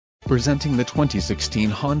Presenting the 2016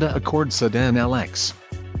 Honda Accord Sedan LX.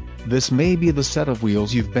 This may be the set of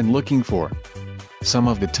wheels you've been looking for. Some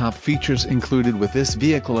of the top features included with this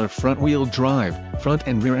vehicle are front-wheel drive, front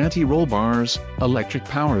and rear anti-roll bars, electric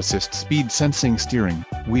power assist speed sensing steering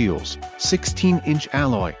wheels, 16-inch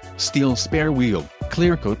alloy, steel spare wheel,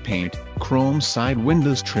 clear coat paint, chrome side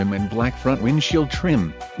windows trim and black front windshield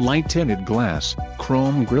trim, light tinted glass,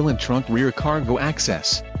 chrome grille and trunk rear cargo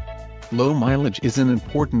access. Low mileage is an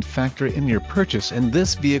important factor in your purchase, and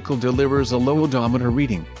this vehicle delivers a low odometer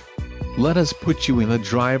reading. Let us put you in the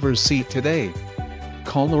driver's seat today.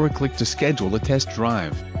 Call or click to schedule a test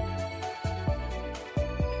drive.